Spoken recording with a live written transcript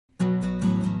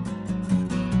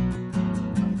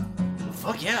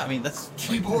Fuck yeah! I mean, that's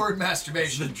Keyboard the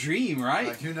masturbation. dream, right?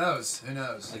 Like, who knows? Who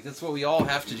knows? Like that's what we all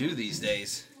have to do these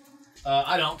days.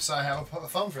 I don't, because I have a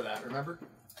phone for that. Remember?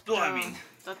 Well, I mean,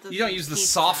 you don't use the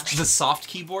soft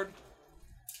keyboard.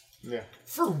 Yeah.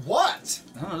 For what?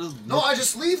 Oh, No, I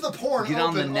just leave the porn Get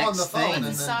on open the next phone. thing. And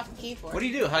It's a then, soft keyboard. What do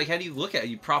you do? How do you look at it?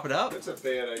 You prop it up? That's a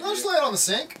bad idea. I'll just lay it on the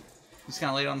sink. Just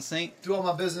kind of lay it on the sink. Do all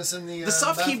my business in the The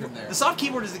soft bathroom keyboard. there. The soft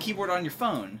keyboard is the keyboard on your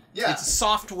phone. Yeah. It's a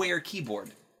software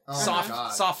keyboard. Oh my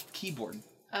God. Soft keyboard.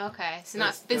 Okay, so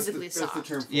not physically soft. That's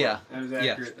the term for Yeah. it. That is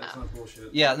accurate. That's not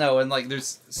bullshit. Yeah, no, and like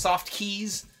there's soft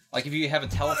keys. Like if you have a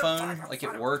telephone, like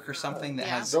at work or something that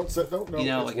Yeah. has, Don't sit. Don't. you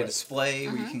know, it's like a wet. display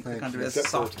where you can click onto it. That's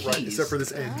Except soft for, keys. right, except for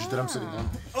this edge that I'm sitting on.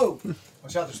 Oh,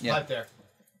 watch out! There's a Yeah. pipe there.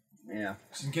 Yeah.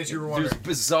 Just in case you were There's wondering.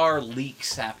 bizarre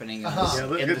leaks happening in this, Yeah,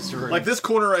 look, in it's- this room. like this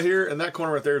corner right here and that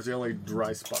corner right there is the only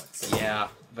dry spots. Yeah,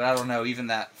 but I don't know. Even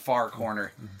that far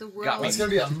corner The got world. me. It's gonna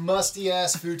be a musty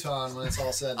ass futon when it's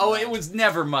all said. and Oh, done. it was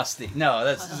never musty. No,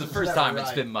 that's the first Never time it's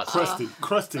right. been musty.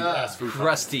 Crusty ass food.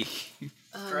 Crusty.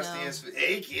 Crusty ass.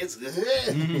 Hey kids.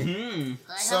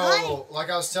 So, like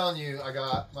I was telling you, I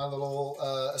got my little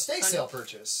estate sale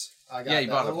purchase. I got Yeah, you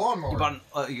that bought a little lawnmower. You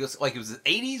bought like it was the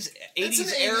 80s, 80s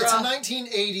It's era. It's a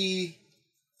 1980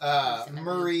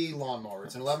 Murray lawnmower.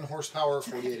 It's an 11 horsepower,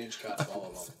 48-inch cut. Blah, blah,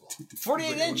 blah, blah.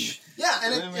 48 inch. Yeah,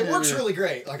 and it works really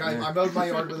great. Like I mowed my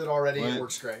yard with it already. It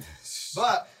works great.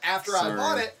 But after I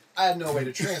bought it, I had no way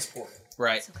to transport it.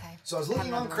 Right. It's okay. So I was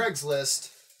looking on Craigslist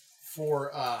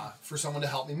for someone to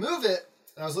help me move it.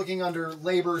 And I was looking under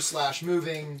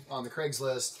labor/moving on the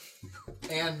Craigslist.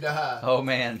 And Oh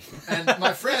man. and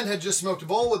my friend had just smoked a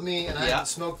bowl with me, and I Yeah. hadn't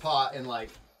smoked pot in like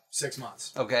 6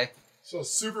 months. Okay. So I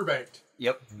was super baked.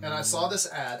 Yep. And I saw this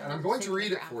ad, and I'm going to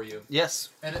read it for you. Yes.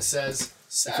 And it says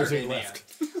Saturday Man.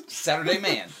 Saturday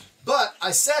Man. But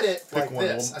I said it Pick like one,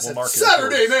 this. we'll I said, mark it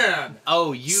Saturday first. Man!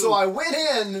 Oh, you. So I went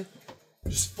in,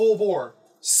 just full bore.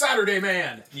 Saturday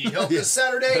Man. Need help this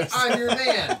Saturday? I'm your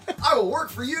man. I will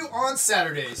work for you on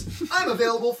Saturdays. I'm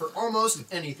available for almost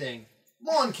anything.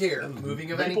 Lawn care,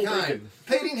 moving of any Maple kind, bacon.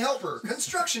 painting helper,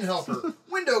 construction helper,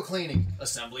 window cleaning,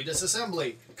 assembly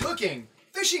disassembly, cooking,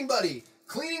 fishing buddy,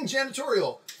 cleaning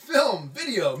janitorial, film,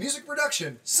 video, music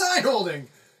production, sign holding,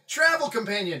 travel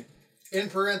companion, in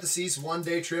parentheses,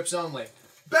 1-day trips only,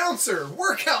 bouncer,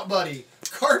 workout buddy,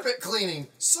 carpet cleaning,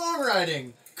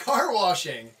 songwriting, car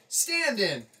washing,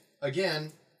 stand-in,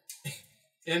 again,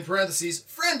 in parentheses,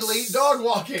 friendly dog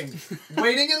walking,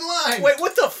 waiting in line. Wait,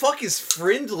 what the fuck is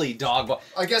friendly dog walk?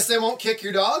 I guess they won't kick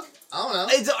your dog? I don't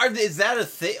know. Is that a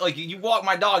thing? Like, you walk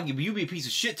my dog, you be a piece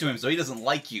of shit to him, so he doesn't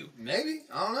like you. Maybe.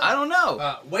 I don't know. I don't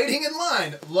know. Waiting in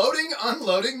line, loading,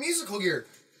 unloading musical gear,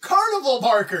 carnival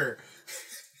barker,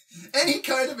 any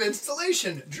kind of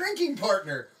installation, drinking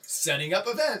partner, setting up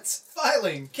events,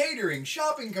 filing, catering,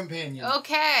 shopping companion,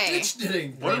 Okay. ditch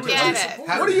ditting. We get it.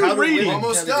 What are you reading?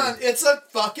 Almost done. It's a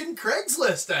fucking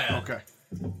Craigslist ad. Okay.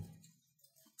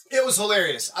 It was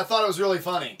hilarious. I thought it was really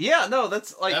funny. Yeah, no,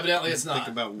 that's like... Evidently, it's not. Think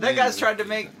about That when guy's we tried to did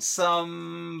make that.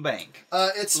 some bank.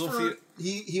 It's Little for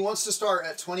he wants to start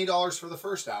at $20 for the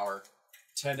first hour,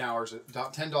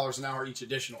 $10 an hour each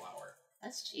additional hour.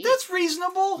 That's cheap. That's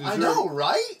reasonable. I know,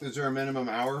 right? Is there a minimum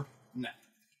hour? No,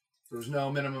 there was no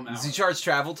minimum hour. Does he charge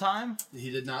travel time?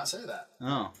 He did not say that.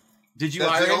 Oh. Did you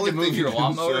That's hire the him only to move thing your he didn't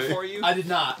lawnmower say. for you? I did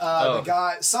not.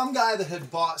 Oh. Some guy that had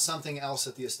bought something else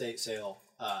at the estate sale,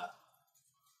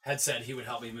 had said he would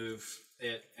help me move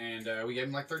it, and we gave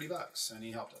him like $30, and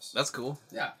he helped us. That's cool.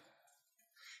 Yeah.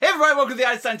 Hey everybody, welcome to the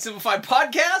Einstein Simplified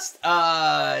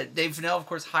Podcast. Dave Fennell, of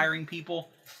course, hiring people.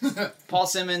 Paul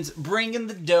Simmons bringing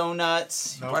the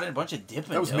donuts. He brought in a bunch of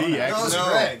dipping That was donuts. me, That was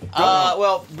actually. Greg.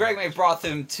 Well, Greg may have brought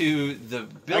them to the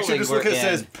building Actually, just we're look, it in,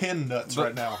 says pin nuts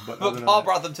right now. But, other but than Paul that-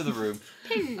 brought them to the room.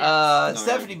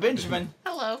 Stephanie Benjamin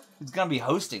Hello. is going to be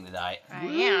hosting tonight. I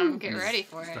am. Get ready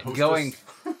for it. hostess. Going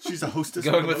She's a hostess.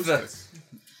 going of a with hostess.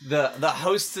 the It's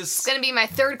hostess. gonna be my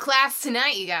third class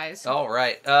tonight, you guys. All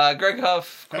right. Greg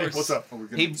Huff, of Hey, course, what's up?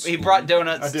 He brought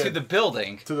donuts I did. to the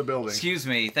building. To the building. Excuse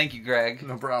me. Thank you, Greg.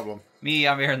 No problem. Me,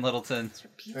 I'm Aaron Littleton.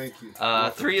 Thank you.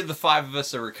 3 of the 5 of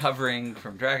us are recovering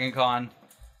from Dragon Con.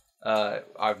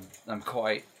 I'm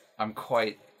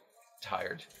quite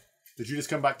tired. Did you just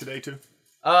come back today too?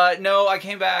 No, I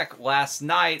came back last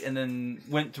night and then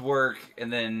went to work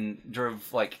and then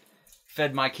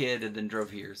fed my kid and then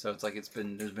drove here. So it's like there's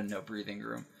been no breathing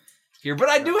room here. But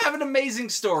I do have an amazing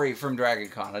story from Dragon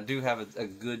Con. I do have a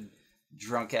good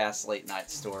drunk ass late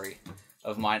night story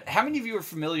of mine. How many of you are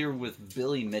familiar with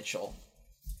Billy Mitchell?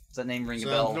 Does that name ring a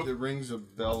bell? It rings a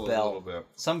bell a little bit.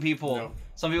 Some people No.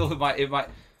 who might.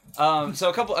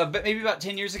 So maybe about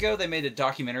 10 years ago, they made a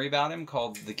documentary about him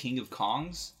called The King of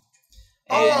Kongs.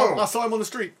 Oh, I saw him on the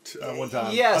street one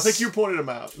time. Yes. I think you pointed him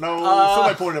out. No, Uh,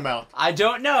 somebody pointed him out. I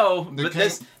don't know, The but king-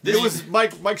 this It was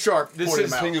Mike Sharp This pointed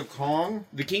is him out. King of Kong.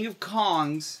 The King of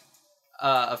Kong's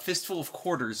A Fistful of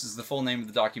Quarters is the full name of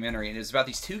the documentary, and it's about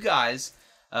these two guys,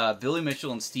 Billy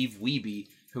Mitchell and Steve Wiebe,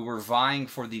 who were vying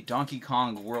for the Donkey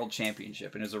Kong World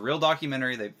Championship. And it was a real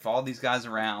documentary. They followed these guys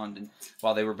around, and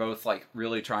while they were both like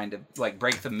really trying to like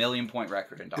break the 1,000,000-point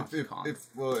record in Donkey Kong.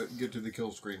 Well, get to the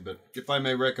kill screen, but if I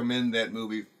may recommend that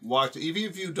movie, watch it. Even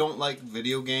if you don't like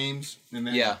video games and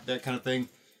that kind of thing,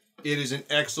 it is an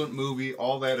excellent movie.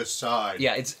 All that aside,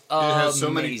 Yeah, it's it has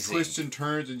so many amazing. twists and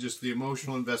turns, and just the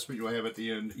emotional investment you'll have at the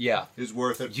end. Yeah. is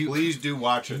worth it. You- Please do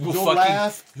watch it. You'll You'll fucking-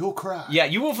 laugh, you'll cry. Yeah,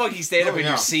 you will fucking stand up Oh, in yeah.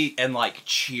 your seat and like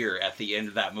cheer at the end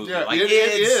of that movie. Yeah, like, it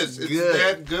is. It's good.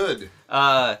 that good.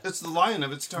 It's the lion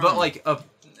of its time. But like,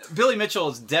 Billy Mitchell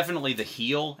is definitely the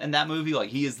heel in that movie. Like,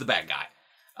 he is the bad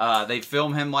guy. They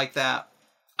film him like that.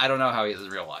 I don't know how he is in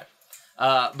real life.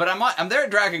 But I'm there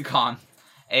at Dragon Con,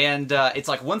 and it's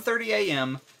like 1:30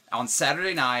 a.m. on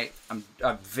Saturday night. I'm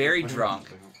very drunk.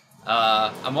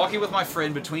 I'm walking with my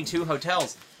friend between two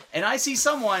hotels, and I see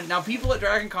someone. Now, people at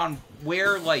Dragon Con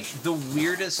wear like the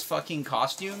weirdest fucking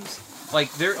costumes. Like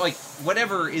they're like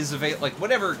whatever is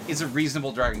whatever is a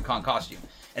reasonable Dragon Con costume.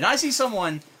 And I see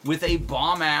someone with a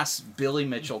bomb ass Billy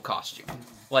Mitchell costume,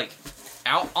 like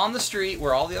out on the street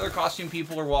where all the other costume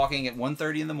people are walking at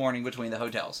 1:30 in the morning between the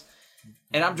hotels.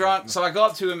 And I'm drunk, so I go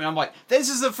up to him and I'm like, "This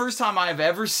is the first time I've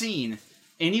ever seen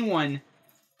anyone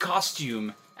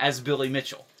costume as Billy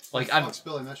Mitchell." Like Fuck's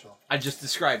Billy Mitchell. I just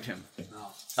described him. No.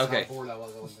 Okay. How bored I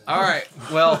was. I wasn't All right.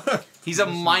 Well, he's a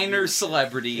minor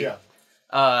celebrity. Yeah.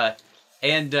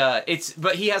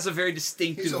 But he has a very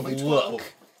distinctive He's only 12.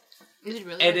 look. Is it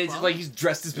really? And it's well? like he's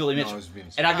dressed as Billy No, Mitchell. he's being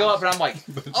And I go up and I'm like,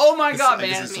 "Oh my god, I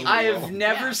guess man! it's a I little have well.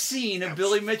 never Yeah. seen a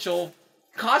Billy Mitchell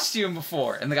costume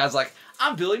before." And the guy's like,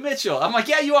 "I'm Billy Mitchell." I'm like,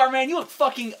 "Yeah, you are, man. You look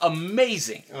fucking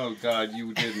amazing." Oh God,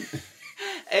 you didn't.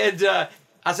 And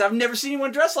I said, "I've never seen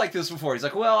anyone dressed like this before." He's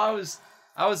like, "Well, I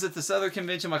was at this other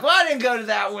convention." I'm like, "Well, I didn't go to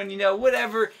that one,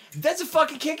 whatever. That's a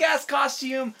fucking kick-ass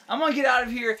costume. I'm gonna get out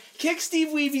of here. Kick Steve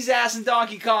Wiebe's ass in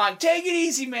Donkey Kong. Take it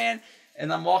easy, man."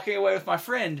 And I'm walking away with my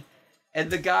friend, and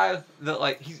the guy that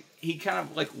like he kind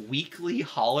of like weakly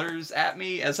hollers at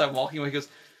me as I'm walking away. He goes,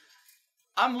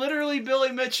 "I'm literally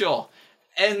Billy Mitchell,"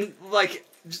 and like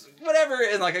just whatever.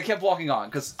 And like I kept walking on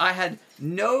because I had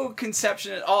no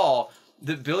conception at all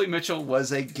that Billy Mitchell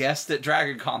was a guest at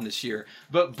Dragon Con this year.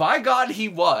 But by God, he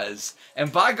was.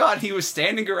 And by God, he was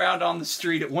standing around on the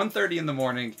street at 1:30 in the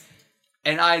morning.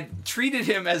 And I treated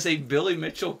him as a Billy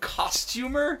Mitchell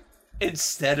costumer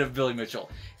instead of Billy Mitchell.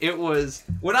 It was...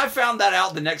 When I found that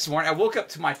out the next morning, I woke up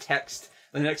to my text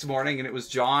the next morning, and it was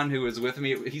John who was with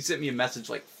me. He sent me a message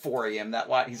like 4 a.m.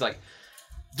 He's like,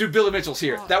 "Dude, Billy Mitchell's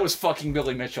here." That was fucking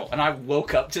Billy Mitchell. And I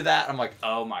woke up to that. I'm like,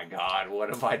 "Oh my God, what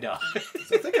have I done?"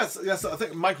 I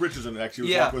think Mike Richardson actually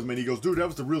was talking with me, and he goes, "Dude, that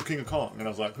was the real King of Kong." And I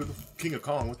was like, "Who the King of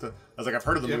Kong? What the?" I was like, "I've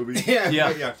heard of the movie."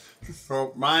 Yeah.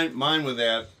 So mine with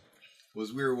that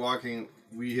was we were walking.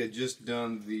 We had just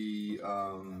done the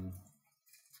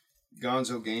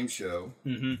Gonzo Game Show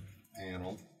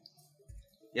panel.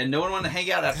 Yeah, no one wanted to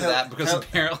hang out after that because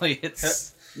apparently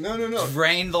it's No.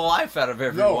 drained the life out of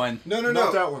everyone. No.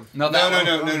 Not that one. No, No,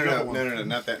 that one. no,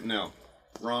 not that. No,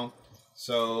 wrong.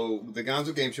 So the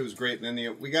Gonzo Game Show was great, and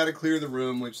then we got to clear the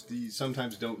room, which they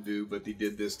sometimes don't do, but they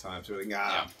did this time. So we're like,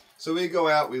 Yeah. So we go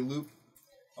out, we loop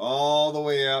all the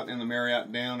way out in the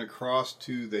Marriott down across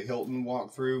to the Hilton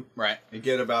walkthrough, Right. and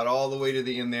get about all the way to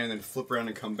the end there, and then flip around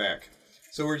and come back.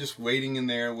 So we're just waiting in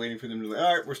there, waiting for them to.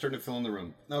 All right, we're starting to fill in the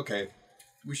room. Okay,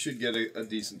 we should get a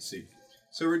decent seat.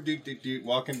 So we're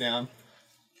walking down,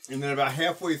 and then about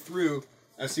halfway through,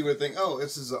 I see what I think. Oh,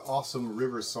 this is an awesome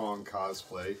River Song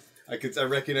cosplay. I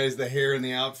recognize the hair and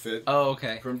the outfit Oh,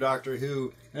 okay. from Doctor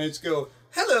Who, and I just go,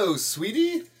 "Hello,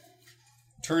 sweetie."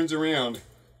 Turns around,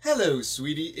 "Hello,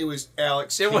 sweetie." It was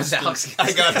Alex. It was Kinston. Alex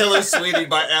I got "Hello, sweetie"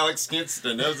 by Alex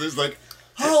Kinston. I was just like,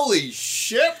 "Holy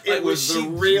shit!" It Like, was she the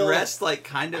real. dressed like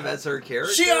kind of as her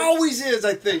character? She always is,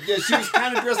 I think. Yeah, she was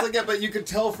kind of dressed like that, but you could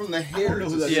tell from the I hair. don't know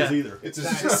who that is Yeah. either. It's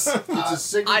a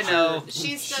signature. I know.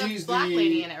 She's the black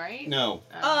lady in it, right? No,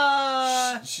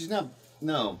 she's not.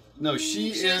 No,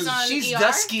 she She is. was on She's ER?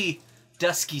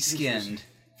 dusky skinned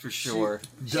for sure.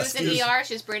 She was in ER.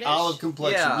 She's British. Olive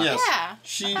complexion. Yeah. Yes. Yeah.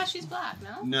 She. I thought she's black.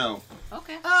 No. No.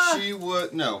 Okay. She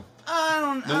would. No. I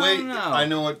don't know. I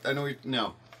know what.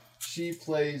 No. She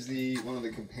plays one of the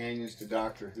companions to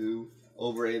Doctor Who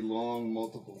over a long,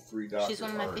 multiple 3 Doctor She's one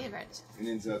of my arc, favorites. and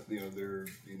ends up, they're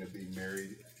being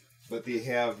married, but they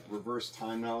have reverse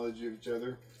time knowledge of each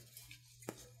other.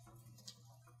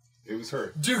 It was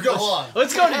her. Do go on.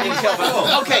 Let's go into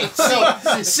detail. Okay,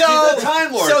 She's a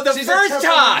Time Lord. So the She's a first temple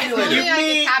time manipulator. you Maybe I can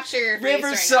meet capture your face River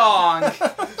right Song,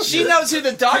 she knows who the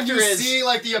Can doctor you is. see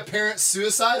like the apparent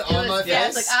suicide now. on my Yeah,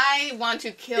 face? it's like I want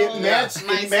to kill It matched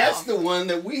myself. the one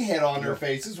that we had on our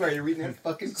faces while you're reading that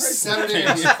fucking crazy. Saturday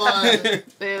was fun.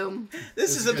 Boom.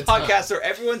 This is a good podcast where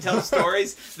everyone tells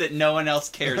stories that no one else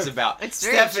cares about. It's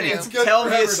very Stephanie, true. It's good tell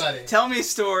for me everybody. tell me a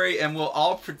story, and we'll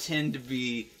all pretend to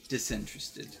be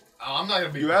disinterested. Oh, I'm not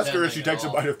gonna be. You ask her if she pretending takes a at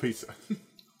all. bite of pizza.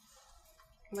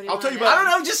 What do you I'll want tell you to about- I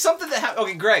don't know, just something that happened.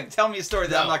 Okay, Greg, tell me a story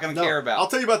that I'm not going to care about. I'll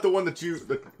tell you about the one that you,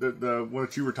 the one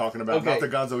that you were talking about, Okay. not the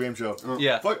Gonzo Game Show.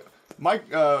 Yeah. Fuck, Mike,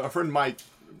 a friend Mike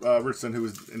Richardson, who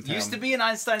was in town. Used to be an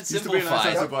Einstein Used to be an Simplified.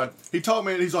 Einstein Simplified. He taught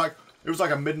me, and he's like, it was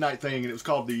like a midnight thing, and it was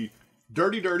called the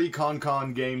Dirty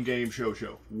Con Game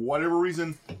Show. Whatever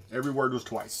reason, every word was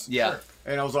twice. Yeah. Sure.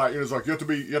 And I was like, it was like you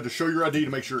have to show your ID to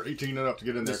make sure 18 and up to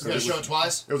get in there. Just gonna show it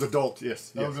twice. It was adult,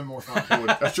 yes. That would have yes. been more fun.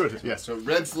 That should, yes. So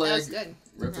red That flag, was good.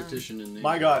 repetition, and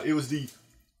My God, it was the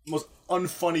most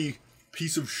unfunny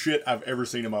piece of shit I've ever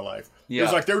seen in my life. It Yeah.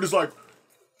 was like they were just like,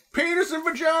 penis and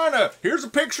vagina. Here's a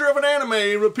picture of an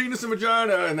anime with penis and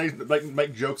vagina, and they like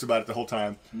make jokes about it the whole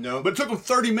time. No. But it took them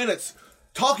 30 minutes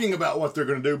talking about what they're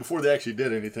going to do before they actually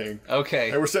did anything. Okay.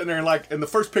 They were sitting there and the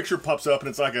first picture pops up, and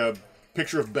it's like a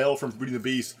picture of Belle from Beauty and the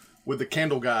Beast with the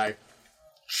candle guy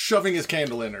shoving his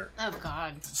candle in her. Oh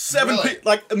God. Really?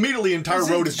 Immediately, entire Was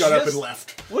it row just got up just- and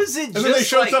left. Was it And just then they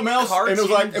showed like something else, and it was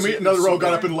like, cartoons? another row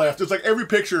got up and left. It was like every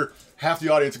picture, half the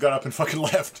audience got up and fucking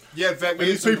left. Yeah, in fact, And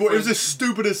these people, it was the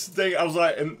stupidest thing. I was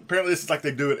like, and apparently this is like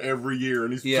they do it every year,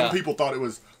 and Yeah. some people thought it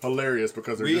was hilarious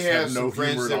because they we just have had no some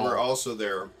friends humor that at were all. also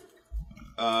there.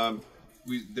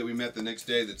 We met the next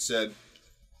day that said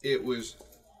it was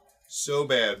so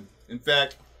bad. In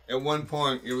fact, at one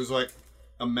point it was like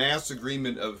a mass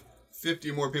agreement of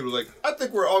 50 more people. Like, I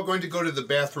think we're all going to go to the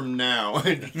bathroom now.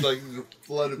 And just, like a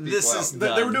flood of people This out. is They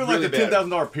were doing Really like the bad.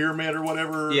 $10,000 pyramid or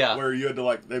whatever, Yeah. where you had to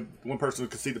like one person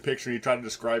could see the picture and you tried to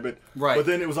describe it, Right. But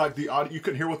then it was like the audience, you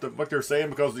couldn't hear what they were saying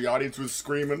because the audience was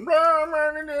screaming.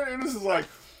 And this is like,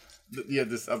 yeah,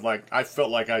 this I'm like I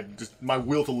felt like my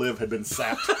will to live had been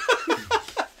sapped.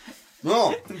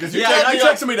 No, Because Yeah, you I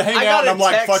texted got- me to hang I out, got and a I'm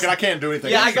like, text- fuck it, I can't do anything.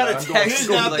 Yeah, I else got a tonight. I'm text he's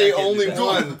from not like, the I only can't do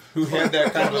one who had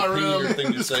that kind of Go to a my room. Peter thing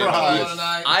to Just say. cry. about Call this.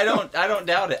 tonight. I don't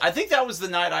doubt it. I think that was the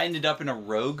night I ended up in a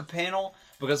Rogue panel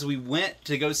because we went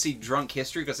to go see Drunk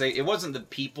History because it wasn't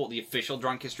the official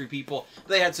Drunk History people.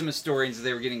 They had some historians that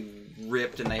they were getting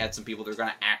ripped, and they had some people that were going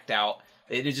to act out.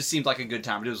 It just seemed like a good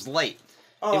time, but it was late.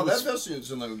 Oh, It was- that does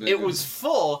seem like a good It was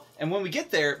full, and when we get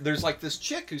there, there's like this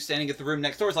chick who's standing at the room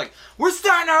next door. It's like, we're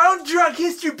starting our own Drunk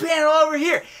History panel over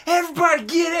here. Everybody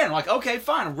get in. I'm like, okay,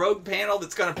 fine. A rogue panel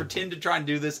that's going to pretend to try and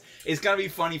do this is going to be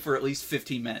funny for at least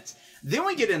 15 minutes. Then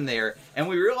we get in there, and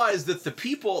we realize that the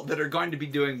people that are going to be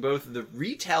doing both the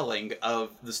retelling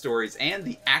of the stories and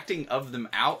the acting of them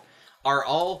out are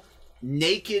all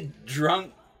naked,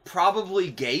 drunk,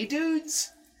 probably gay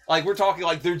dudes. Like, we're talking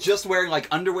like they're just wearing like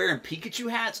underwear and Pikachu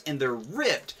hats, and they're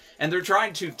ripped, and they're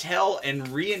trying to tell and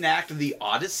reenact the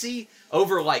Odyssey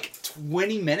over like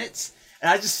 20 minutes.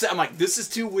 And I'm like, this is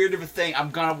too weird of a thing. I'm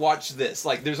gonna watch this.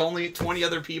 Like, there's only 20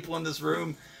 other people in this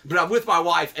room, but I'm with my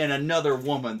wife and another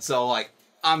woman, so like,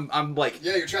 I'm like,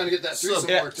 Yeah, you're trying to get that through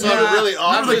yeah, work. So to really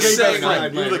I'm awkward just saying,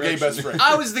 guide You were my the gay direction. best friend.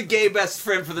 I was the gay best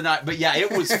friend for the night, but yeah,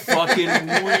 it was fucking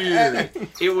weird.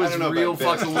 It was I don't know real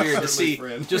about best, fucking weird to certainly see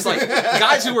friend. just like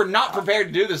guys who were not prepared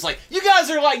to do this. Like, you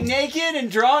guys are like naked and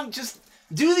drunk, just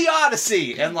do the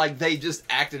Odyssey, and like they just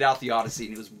acted out the Odyssey,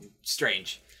 and it was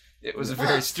strange. It was a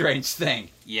very strange thing.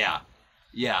 Yeah,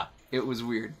 it was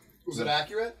weird. Was it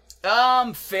accurate?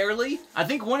 Fairly. I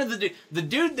think one of the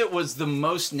dude that was the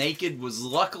most naked was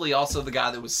luckily also the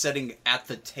guy that was sitting at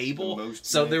the table. The most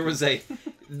So there was a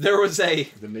there was The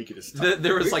nakedest.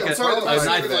 there was like I'm a sorry, a was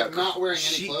knife. he, like not wearing any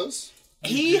She- clothes?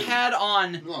 He had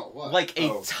on No, what? like a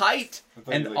Oh. tight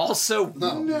thought and you, like- also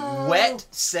No. wet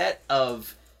set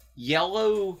of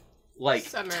yellow like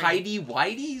Summer. tidy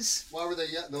whities Why were they?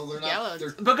 No, they're not. Yellow.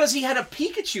 They're, because he had a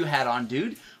Pikachu hat on,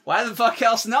 dude. Why the fuck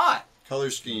else not? Color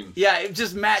scheme. Yeah, it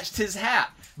just matched his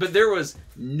hat. But there was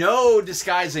no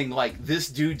disguising like this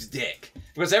dude's dick.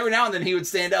 Because every now and then he would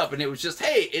stand up and it was just,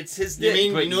 hey, it's his You dick,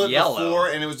 mean but you knew it yellow. before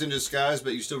and it was in disguise,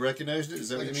 but you still recognized it? Is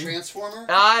that like what a you mean? transformer.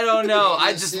 I don't know. I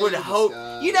Yes, just in would hope.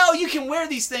 disguise. You know, you can wear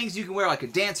these things. You can wear like a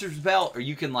dancer's belt, or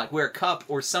you can like wear a cup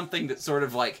or something that sort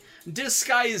of like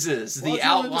disguises Well, the if you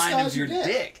wanna outline disguise of your your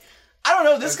dick. dick. I don't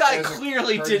know. This guy As a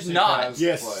clearly did courtesy not. pass.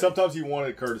 Yes, Play. sometimes you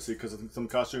wanted courtesy because in some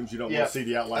costumes you don't Yeah. want to see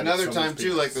the outline. Another of some time of these too,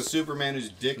 people. like the Superman whose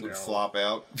dick would flop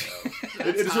out.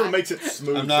 it sort of makes it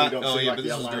smooth. I'm not. So you don't Oh see, yeah, like, but the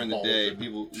this was outline during the balls day. and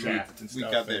People, shaft and we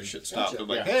stuff got that and- shit stopped. Gotcha. I'm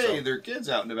like, Yeah, hey, so- there are kids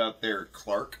out and about there,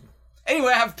 Clark.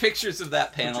 Anyway, I have pictures of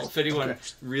that panel if anyone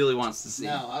really wants to see.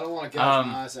 No, I don't want to gouge Um,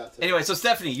 my eyes out. Today. Anyway, so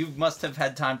Stephanie, you must have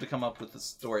had time to come up with a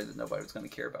story that nobody was going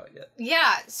to care about yet.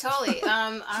 Yeah, totally.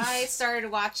 I started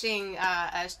watching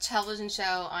a television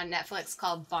show on Netflix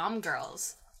called Bomb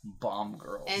Girls, Bomb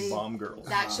Girls. and Bomb Girls.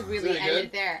 that should really Is it end good?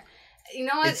 it there. You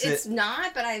know what? It's It's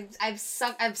not, but I've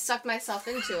sucked myself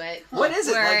into it. What is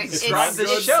it? Where Like, describe the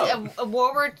it's show. a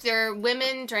World War. They're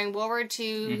women during World War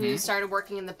II who started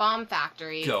working in the bomb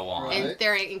factory. Go on. Right. And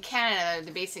they're in Canada.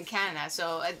 They're based in Canada.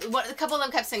 So a couple of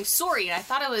them kept saying sorry, and I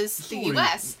thought it was the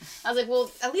U.S. I was like,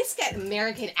 well, at least get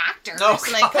American actors. Oh,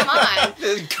 I'm like, come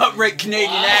on. Cut rate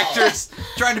Canadian actors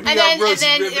trying to be And on then, Rosie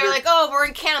they're Riveter. like, oh, we're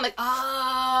in Canada. I'm like,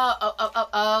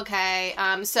 oh, okay.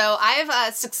 So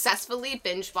I've successfully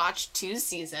binge watched 2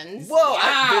 seasons. Whoa!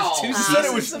 Wow. There's 2 You seasons. said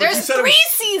it was- There's you said it 3 was-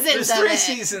 seasons There's of 3 it.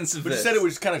 seasons of But you this. said it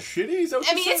was kind of shitty. Is that what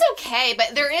I you mean, said? it's okay,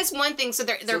 but there is one thing. So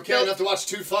they're It's okay built. enough to watch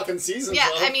 2 fucking seasons. Yeah,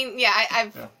 of. I mean, yeah,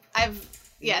 I've.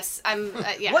 Yes, I'm.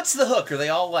 Yeah. What's the hook? Are they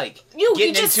all like You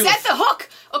getting just into said the hook.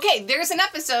 Okay, there's an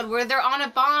episode where they're on a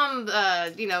bomb,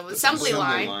 assembly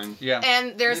line. Yeah.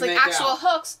 And there's They like make actual out.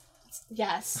 hooks.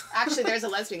 Yes, actually, there's a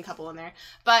lesbian couple in there.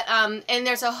 But and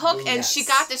there's a hook, and she Yes.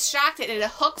 got distracted, and it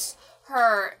hooks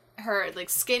her like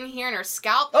skin here in her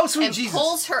scalp. Oh, sweet and Jesus.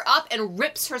 pulls her up and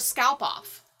rips her scalp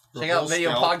off. Check out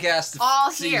video Scalp. podcast to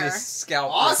All see here. this scalp.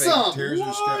 Awesome. Tears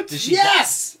her scalp. Did she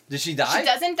Yes. die? Did she die? She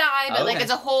doesn't die, but like Okay.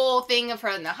 it's a whole thing of her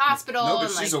in the hospital. No,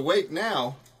 but and, she's like, awake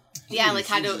now. yeah, like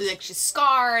how to Jesus. like she's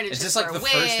scarred. And Is she's this like her the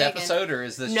wig first and- episode, or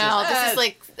is this No, just, this is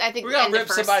like I think we're the gonna end of rip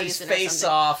first somebody's season or face something.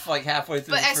 off like halfway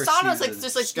through But the I first saw it, I was like season.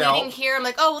 just like Scalp. bleeding here. I'm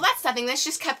like, oh well, that's nothing. Then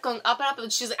she just kept going up and up,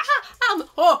 and she's like,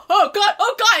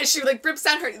 oh god, and she like rips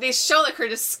out her. They show like her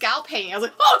just scalp hanging. I was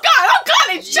like, oh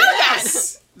god, they show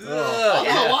Yes. Ugh. I'm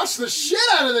Yeah. gonna watch the shit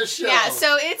out of this show. that. Yeah,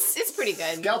 so it's pretty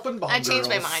good. Scalping Bomb I changed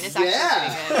my Girls. mind. It's Yeah.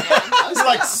 actually pretty good. Yeah. I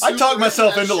Like, I talked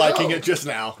myself into liking show. it just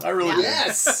now. I really Yeah. did.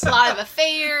 Yes. A lot of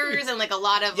affairs and like a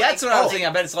lot of Yeah, that's like, what I was thinking.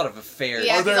 I bet it's a lot of affairs.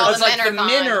 Yeah, Are there- because all it's the like men the are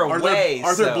men gone. are Are away. there,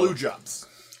 are there so- blue jobs?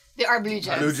 There are blue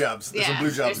jobs. Blue jobs. There's some blue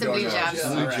jobs there's some going blue on. jobs. Yeah.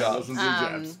 Blue Alright. jobs. Those are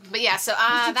blue jobs. But yeah, so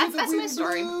that's my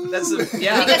story. That's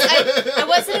yeah. Because I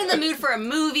wasn't in the mood for a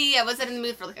movie. I wasn't in the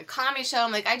mood for like a comedy show.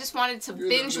 I'm like, I just wanted to You're in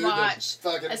the binge mood to watch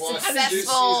fucking a watch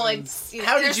successful two like. seasons. You know,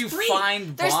 How did there's you 3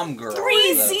 find there's Bomb Girls,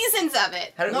 3 though? seasons of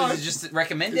it. How did, No, was it just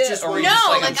recommend it's it, just or were one- you No, just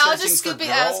like, like I'm I was searching just for scooping.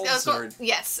 I was girls, going. or-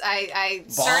 Yes, I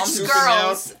Bombs? searched Scooping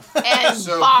girls and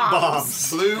So, bombs,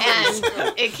 Blue.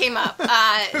 and it came up.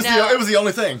 It was the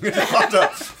only thing. It popped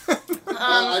up. I just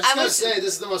I gotta was- say,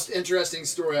 this is the most interesting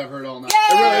story I've heard all night.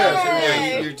 It really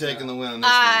is. Yeah, you're taking the win on this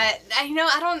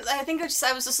one. I think I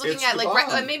was just looking It's at the like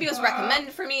bomb. maybe it was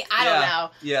recommended for me. I don't Yeah,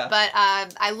 know. yeah. But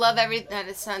I love everything.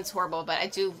 It sounds horrible, but I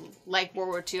do like World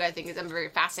War II. I think I'm very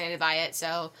fascinated by it.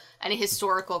 So any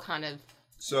historical kind of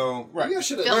So, Maybe I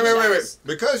should have. Film wait. shows.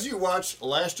 Because you watched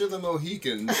Last of the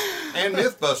Mohicans and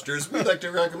Mythbusters, we'd like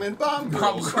to recommend Bomb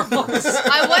Girls. Bomb Girls.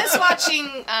 I was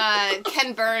watching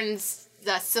Ken Burns'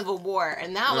 The Civil War,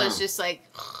 and that was just like.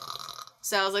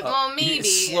 So I was like, well, maybe.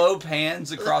 Slow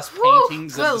pans across Whew,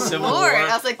 paintings of the good Civil Lord. War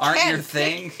I was like, aren't Ken, your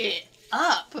thing. pick it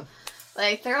up.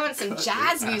 Like throw in some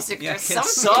jazz music Yeah, or can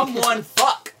something. someone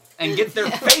fuck and get their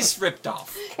face ripped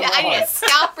off? Yeah, I need a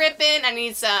scalp ripping. I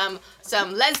need some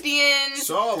lesbians.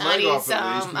 Saw a I leg need off at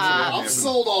some least, but I'm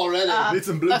sold already. Need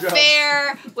some blue jobs.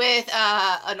 affair with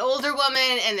an older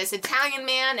woman and this Italian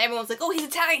man. Everyone's like, "Oh, he's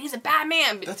Italian. He's a bad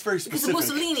man." but- That's very because of specific.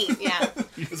 Mussolini. Yeah.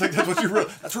 It's like that's what you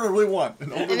really. That's what I really want.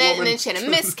 An older And then woman. she had a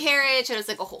miscarriage, and it was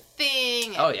like a whole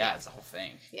thing. Oh yeah, it's a whole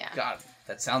thing. Yeah. God,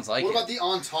 that sounds like What it. about the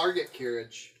on-target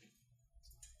carriage?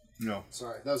 No.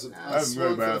 Sorry, that was That was swung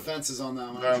very for the bad. fences on that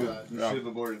one. That I was- tried. You no. should have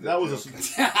aborted That was joke.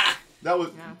 that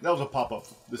was a pop up.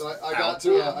 But I got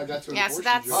to an Yeah, so abortion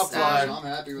that's, joke, so um, I'm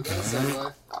happy with that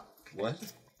segue. What?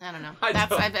 I don't know.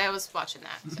 I I was watching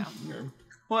that, so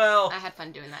Well, I had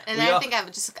fun doing that. And We I all- think I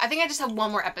just have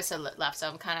one more episode left, so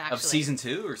I'm kind of actually of season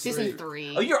 2 or season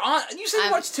 3. Oh, you're on. You said you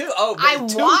I'm- watched 2. Oh, I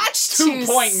but watched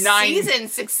 2.9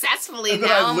 seasons successfully. And then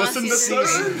Now I I'm on listened to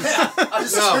season third. I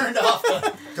just No. turned off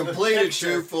the Completed Extra.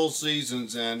 2 full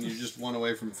seasons, and you just one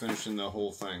away from finishing the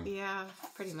whole thing. Yeah,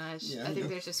 pretty much. Yeah, I think yeah.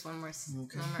 there's just one more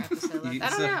episode left. You- I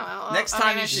don't so know. I'll- next I'll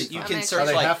time manage- you I'll can manage search Are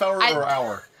they to- like half hour I- or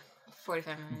hour?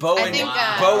 45 minutes. bow I and think,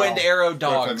 bow and arrow 45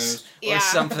 dogs minutes. Yeah. or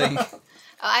something.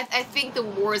 I think the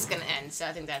war is gonna end, so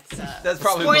I think that's That's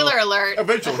probably spoiler more- alert.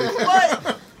 Eventually.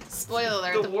 What? Spoiler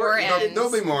alert. The The war war ends. ends.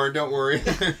 There'll be more, don't worry.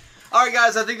 All right,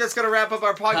 guys, I think that's going to wrap up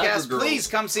our podcast. Packer girls. Please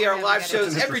come see our live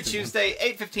shows every Tuesday,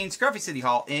 8:15, Scruffy City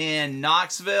Hall in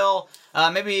Knoxville.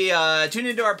 Maybe tune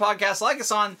into our podcast. Like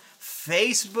us on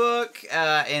Facebook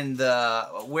and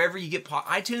wherever you get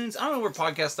iTunes. I don't know where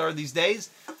podcasts are these days.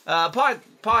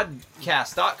 Podcast.com.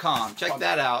 Check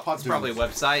that out. It's probably a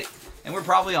website, and we're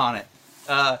probably on it.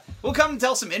 We'll come and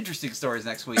tell some interesting stories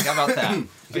next week. How about that?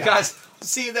 But guys,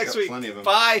 see you next Got week. plenty of 'em.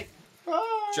 Bye.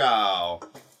 Ciao.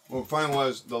 Well, fun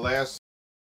was the last